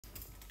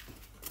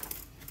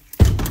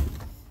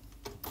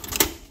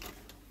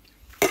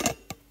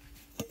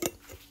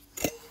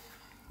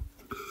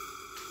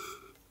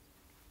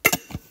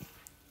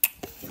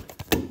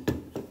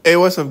Hey,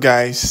 what's up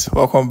guys?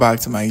 Welcome back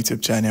to my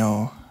YouTube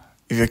channel.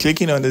 If you're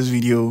clicking on this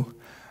video,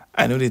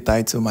 I know the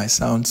title might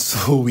sound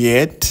so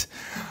weird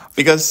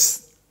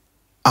because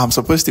I'm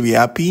supposed to be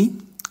happy.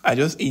 I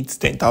just hit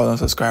 10,000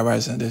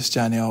 subscribers on this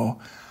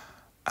channel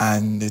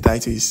and the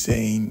title is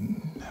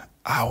saying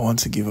I want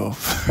to give up.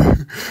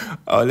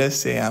 Or let's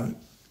say I'm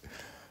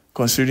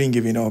considering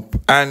giving up.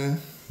 And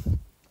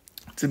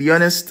to be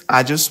honest,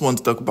 I just want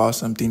to talk about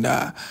something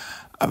that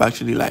I've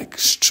actually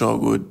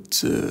struggled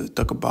to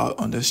talk about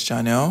on this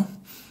channel.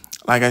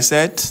 Like I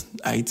said,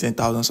 I hit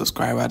 10,000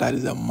 subscribers. That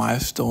is a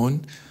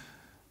milestone.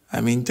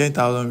 I mean,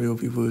 10,000 real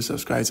people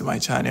subscribe to my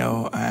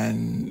channel,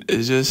 and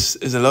it's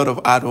a lot of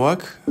hard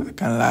work. I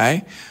can't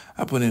lie.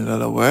 I put in a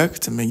lot of work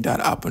to make that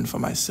happen for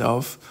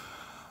myself.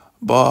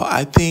 But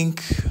I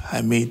think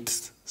I made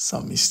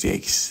some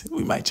mistakes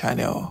with my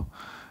channel,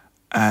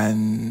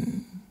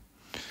 and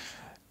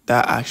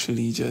that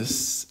actually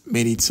just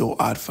made it so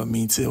hard for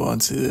me to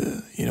want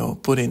to,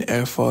 put in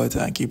effort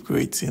and keep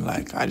creating.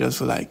 I just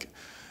feel like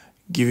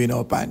giving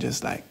up and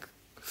just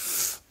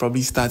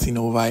probably starting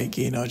over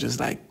again, or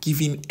just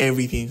giving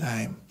everything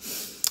time.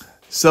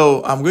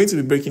 So I'm going to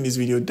be breaking this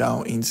video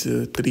down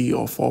into 3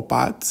 or 4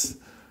 parts.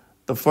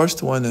 The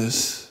first one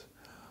is,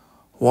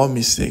 what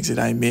mistakes did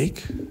I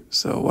make?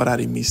 So what are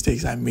the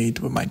mistakes I made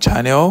with my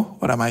channel?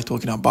 What am I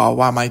talking about?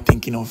 Why am I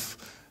thinking of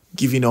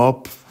giving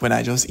up when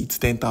I just hit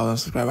 10,000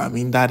 subscribers? I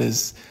mean, that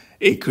is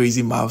a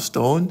crazy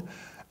milestone.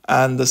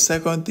 And the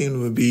second thing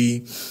will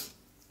be,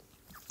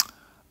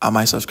 are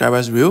my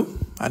subscribers real?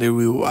 Are they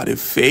real? Are they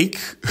fake?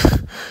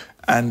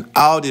 And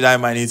how did I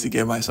manage to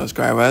get my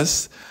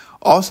subscribers?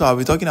 Also, I'll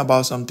be talking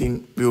about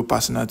something real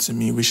personal to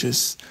me, which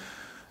is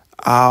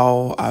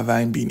how have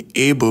I been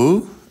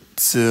able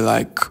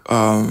to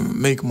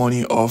make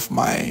money off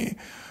my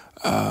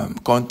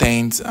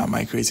content and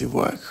my creative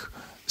work.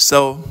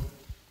 So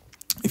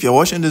if you're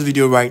watching this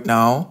video right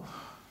now,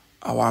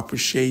 I will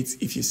appreciate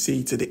if you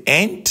see it to the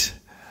end,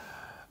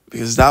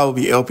 because that will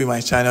be helping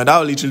my channel. That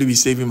will literally be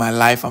saving my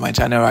life on my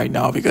channel right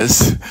now,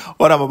 because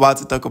what I'm about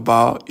to talk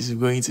about is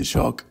going to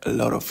shock a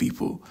lot of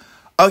people.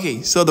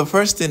 Okay, so the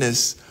first thing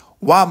is,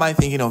 why am I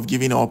thinking of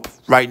giving up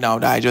right now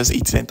that I just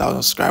hit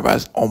 10,000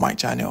 subscribers on my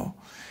channel?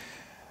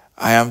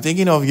 I am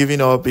thinking of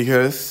giving up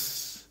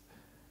because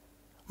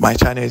my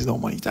channel is not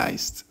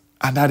monetized.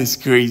 And that is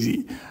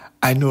crazy.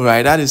 I know,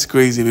 right? That is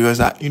crazy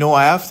because, I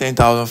have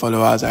 10,000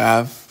 followers. I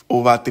have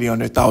over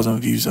 300,000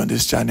 views on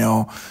this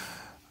channel.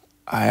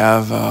 I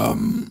have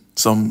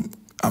some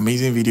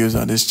amazing videos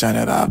on this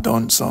channel that I've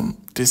done some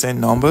decent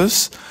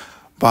numbers,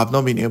 but I've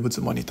not been able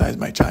to monetize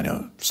my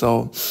channel.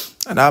 So,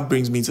 and that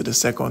brings me to the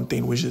second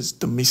thing, which is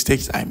the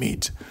mistakes I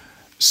made.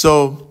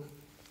 So,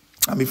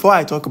 and before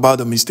I talk about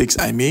the mistakes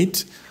I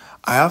made,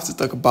 I have to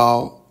talk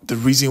about the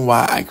reason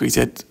why I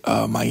created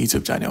my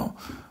YouTube channel,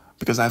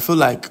 because I feel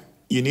like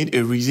you need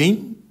a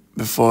reason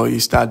before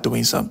you start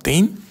doing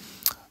something,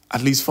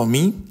 at least for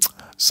me.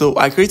 So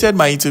I created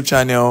my YouTube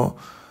channel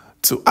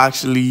to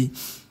actually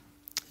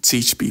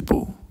teach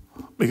people,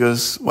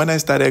 because when I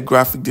started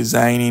graphic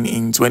designing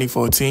in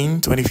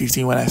 2015,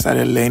 when I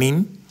started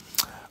learning,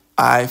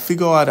 I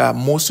figured out that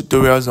most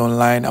tutorials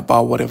online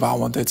about whatever I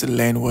wanted to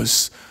learn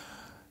was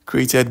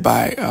created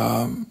by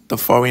the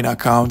foreign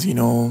account,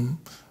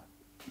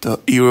 the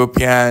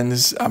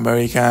Europeans,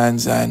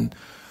 Americans, and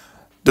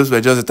those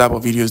were just the type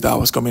of videos that I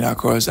was coming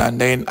across.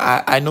 And then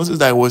I noticed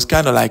that it was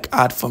kind of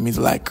hard for me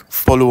to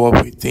follow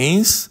up with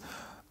things.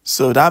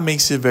 So that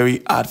makes it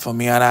very hard for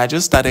me. And I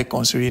just started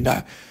considering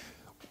that,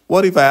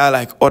 what if I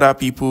had other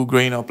people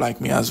growing up like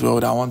me as well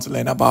that want to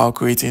learn about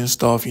creating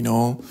stuff, the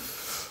whole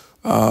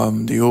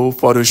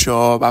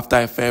Photoshop, After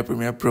Effects,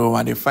 Premiere Pro,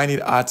 and they find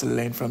it hard to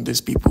learn from these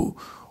people.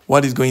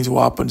 What is going to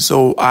happen?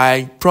 So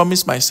I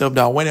promised myself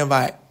that whenever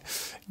I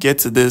get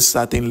to this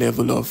certain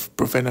level of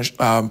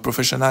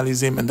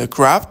professionalism in the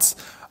craft,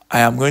 I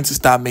am going to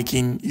start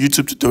making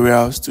YouTube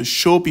tutorials to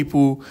show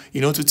people,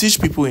 to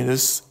teach people in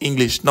this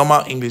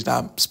normal English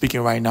that I'm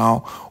speaking right now,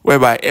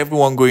 whereby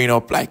everyone growing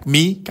up like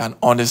me can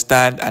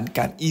understand and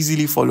can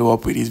easily follow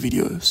up with these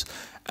videos.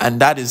 And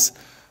that is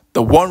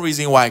the one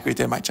reason why I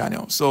created my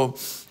channel. So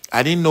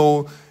I didn't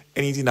know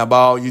anything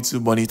about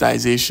YouTube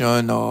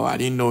monetization, or I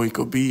didn't know it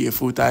could be a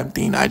full-time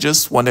thing. I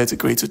just wanted to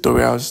create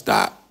tutorials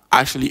that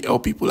actually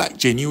help people,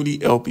 genuinely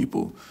help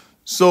people.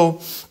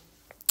 So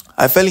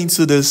I fell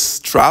into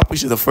this trap,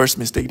 which is the first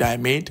mistake that I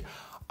made.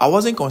 I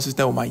wasn't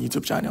consistent with my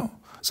YouTube channel.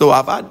 So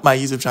I've had my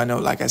YouTube channel,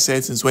 like I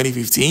said, since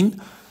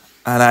 2015.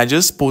 And I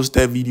just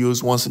posted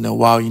videos once in a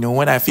while.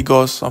 When I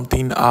figure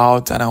something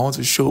out and I want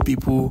to show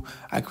people,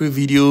 I create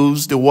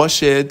videos, they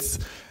watch it,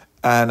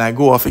 and I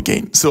go off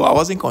again. So I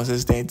wasn't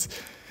consistent.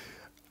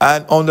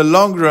 And on the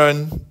long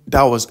run,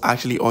 that was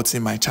actually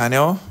hurting my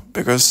channel,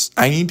 because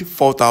I need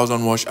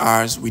 4,000 watch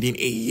hours within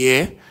a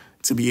year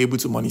to be able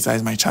to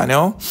monetize my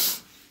channel.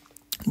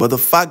 But the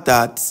fact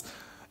that,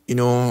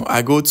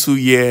 I go 2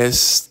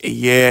 years, a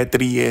year,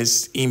 3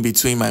 years in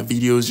between my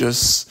videos,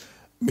 just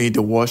made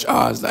the watch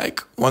hours.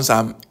 Like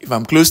if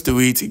I'm close to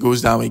it, it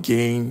goes down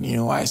again.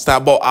 I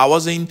start, but I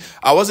didn't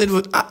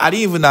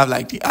even have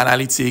like the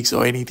analytics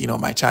or anything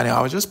on my channel.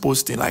 I was just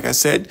posting, like I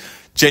said,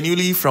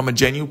 genuinely from a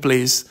genuine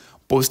place,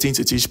 posting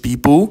to teach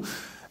people.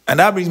 And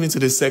that brings me to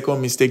the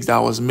second mistake that I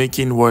was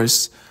making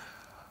was,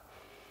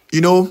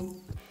 and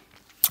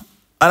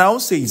I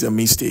won't say it's a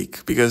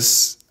mistake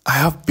because I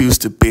have bills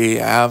to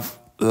pay. I have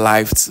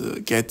life to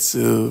get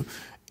to.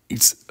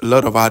 It's a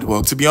lot of hard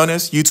work. To be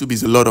honest, YouTube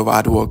is a lot of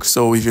hard work.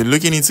 So if you're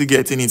looking into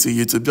getting into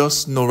YouTube,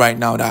 just know right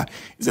now that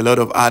it's a lot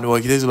of hard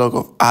work. It is a lot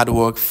of hard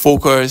work,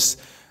 focus,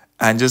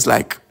 and just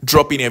like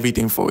dropping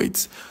everything for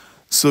it.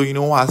 So,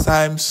 at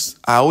times,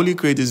 I only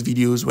create these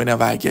videos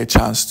whenever I get a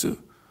chance to.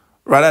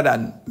 Rather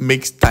than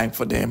make time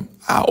for them,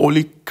 I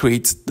only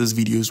create these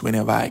videos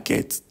whenever I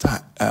get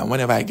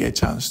a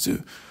chance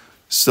to.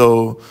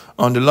 So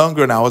on the long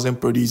run, I wasn't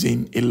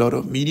producing a lot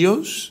of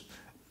videos.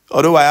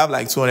 Although I have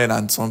like 200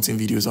 and something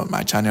videos on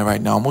my channel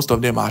right now, most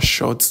of them are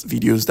short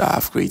videos that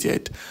I've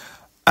created.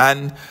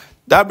 And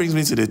that brings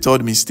me to the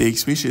third mistake,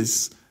 which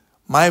is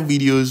my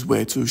videos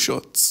were too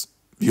short.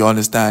 You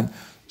understand?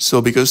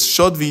 So because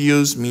short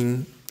videos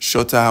mean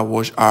shorter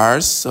watch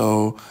hours,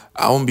 so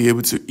I won't be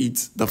able to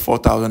hit the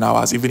 4,000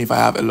 hours even if I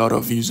have a lot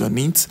of views on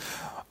it.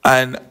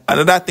 And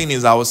another thing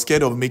is I was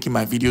scared of making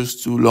my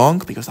videos too long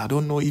because I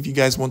don't know if you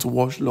guys want to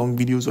watch long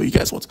videos or you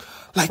guys want,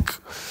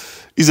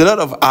 it's a lot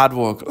of hard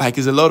work.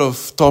 It's a lot of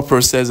thought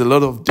process, a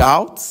lot of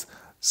doubts.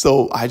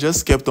 So I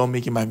just kept on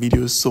making my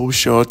videos so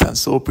short and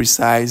so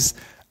precise.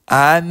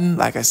 And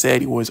like I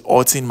said, it was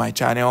hurting my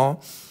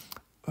channel.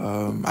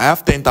 I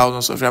have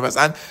 10,000 subscribers.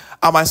 And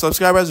are my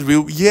subscribers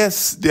real?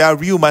 Yes, they are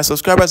real. My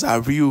subscribers are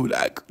real.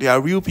 They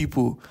are real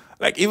people.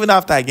 Even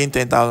after I gained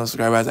 10,000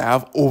 subscribers, I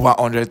have over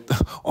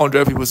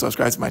 100 people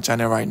subscribed to my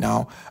channel right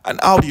now. And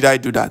how did I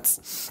do that?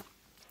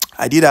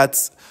 I did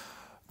that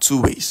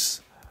two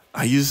ways.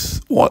 I use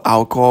what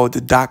I'll call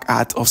the dark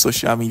art of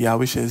social media,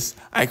 which is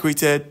I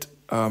created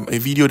a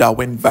video that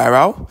went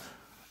viral.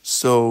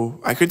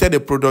 So I created a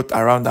product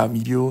around that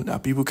video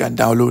that people can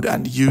download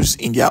and use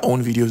in their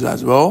own videos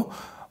as well.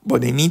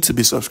 But they need to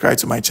be subscribed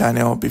to my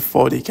channel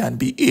before they can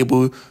be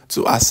able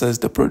to access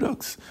the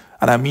products.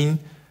 And I mean,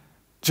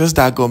 just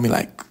that got me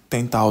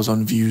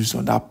 10,000 views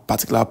on that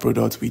particular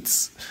product with,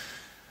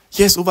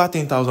 yes, over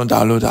 10,000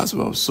 downloads as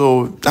well.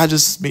 So that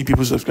just made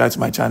people subscribe to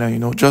my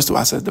channel, just to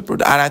access the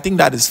product. And I think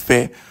that is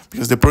fair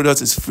because the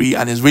product is free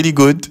and it's really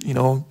good,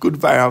 good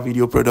viral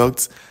video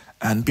product.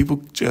 And people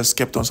just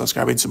kept on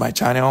subscribing to my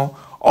channel.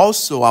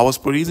 Also, I was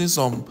producing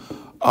some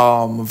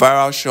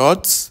viral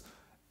shorts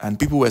and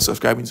people were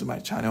subscribing to my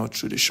channel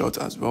through the shorts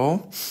as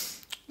well.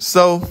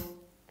 So,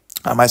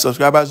 are my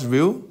subscribers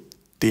real?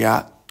 They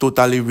are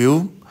totally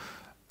real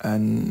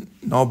and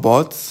no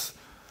bots.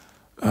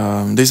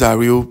 These are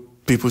real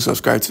people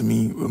subscribe to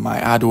me with my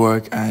hard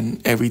work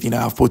and everything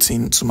I've put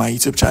into my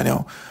YouTube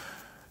channel.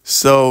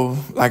 So,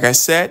 like I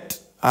said,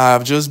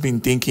 I've just been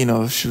thinking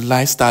of, should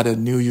I start a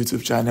new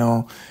YouTube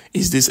channel?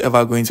 Is this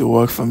ever going to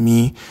work for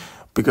me?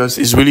 Because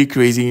it's really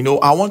crazy.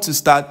 I want to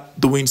start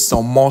doing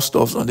some more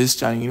stuff on this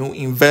channel,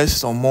 invest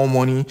some more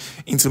money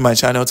into my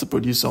channel to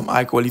produce some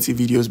high quality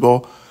videos.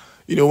 But,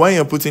 when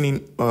you're putting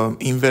in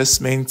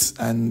investment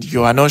and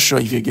you are not sure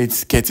if you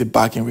get it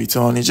back in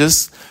return, it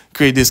just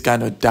creates this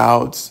kind of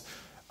doubts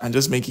and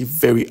just make it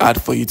very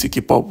hard for you to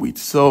keep up with.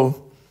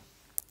 So,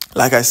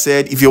 like I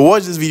said, if you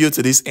watch this video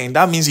to this end,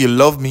 that means you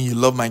love me, you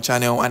love my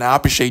channel, and I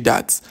appreciate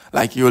that.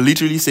 You're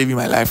literally saving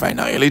my life right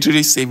now. You're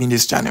literally saving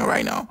this channel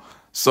right now.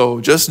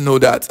 So just know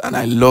that, and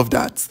I love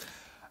that.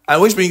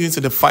 And which brings me to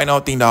the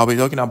final thing that I'll be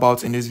talking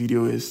about in this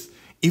video is,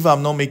 if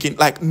I'm not making,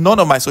 none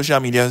of my social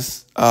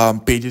media's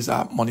pages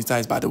are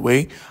monetized, by the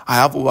way. I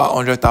have over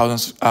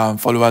 100,000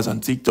 followers on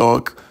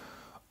TikTok,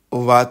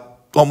 over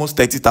almost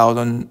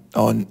 30,000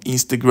 on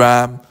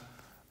Instagram,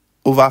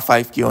 over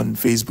 5K on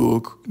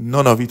Facebook.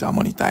 None of it are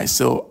monetized.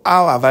 So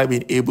how have I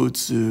been able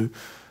to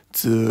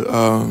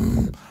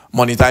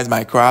monetize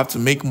my craft, to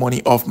make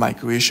money off my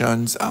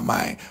creations and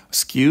my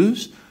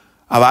skills?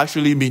 I've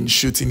actually been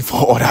shooting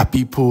for other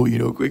people,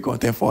 create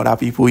content for other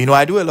people.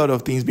 I do a lot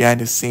of things behind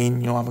the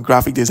scene. I'm a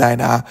graphic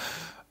designer,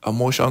 a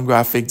motion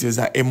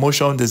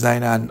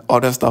designer, and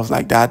other stuff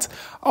like that.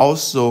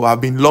 Also,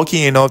 I've been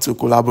lucky enough to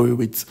collaborate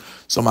with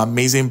some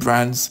amazing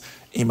brands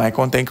in my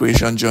content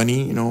creation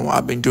journey.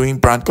 I've been doing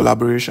brand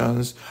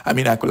collaborations.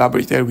 I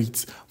collaborated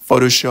with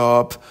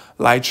Photoshop,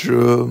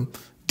 Lightroom,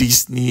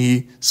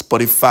 Disney,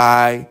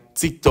 Spotify,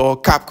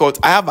 TikTok, CapCut.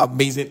 I have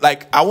amazing,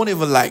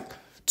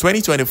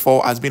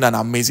 2024 has been an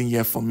amazing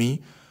year for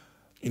me.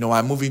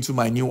 I moved into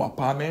my new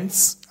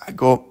apartments. I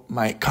got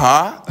my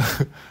car.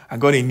 I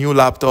got a new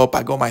laptop.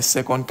 I got my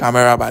second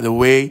camera, by the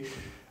way.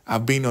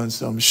 I've been on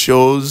some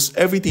shows.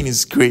 Everything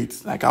is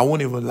great. I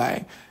won't even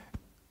lie.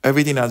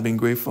 Everything has been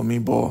great for me.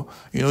 But,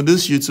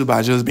 this YouTube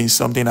has just been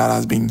something that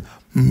has been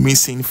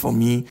missing for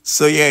me.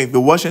 So, yeah, if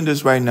you're watching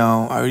this right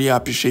now, I really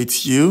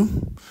appreciate you.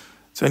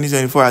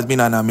 2024 has been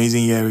an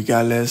amazing year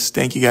regardless.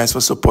 Thank you guys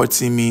for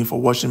supporting me, for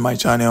watching my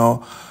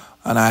channel.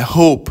 And I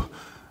hope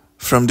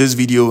from this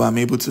video, I'm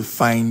able to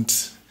find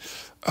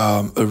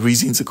a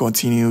reason to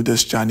continue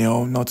this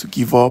channel, not to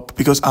give up,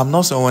 because I'm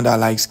not someone that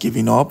likes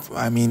giving up.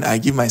 I mean, I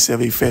give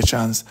myself a fair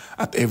chance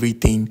at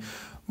everything,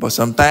 but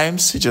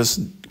sometimes you just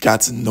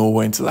got to know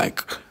when to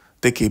like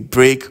take a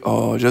break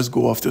or just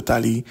go off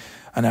totally.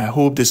 And I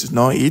hope this is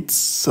not it.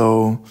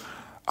 So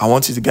I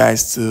want you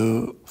guys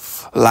to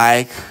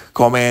like,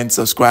 comment,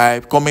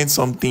 subscribe, comment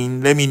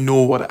something. Let me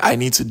know what I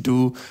need to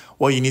do,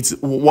 what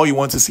you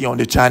want to see on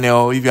the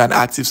channel. If you're an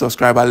active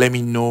subscriber, let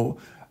me know.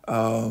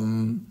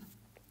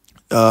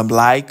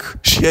 Like,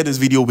 share this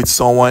video with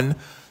someone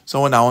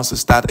that wants to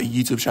start a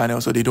YouTube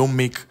channel so they don't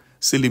make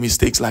silly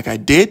mistakes like I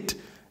did,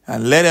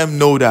 and let them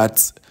know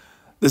that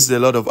this is a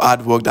lot of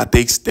hard work that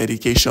takes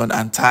dedication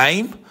and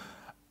time.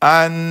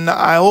 And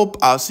I hope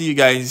I'll see you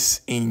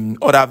guys in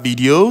other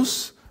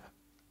videos,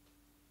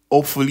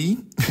 hopefully.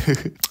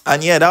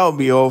 And yeah, that will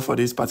be all for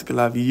this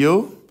particular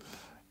video.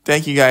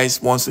 Thank you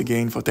guys once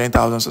again for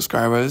 10,000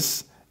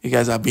 subscribers. You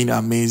guys have been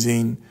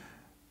amazing.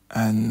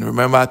 And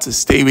remember to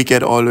stay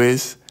wicked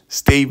always.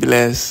 Stay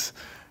blessed,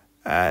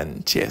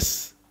 and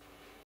cheers.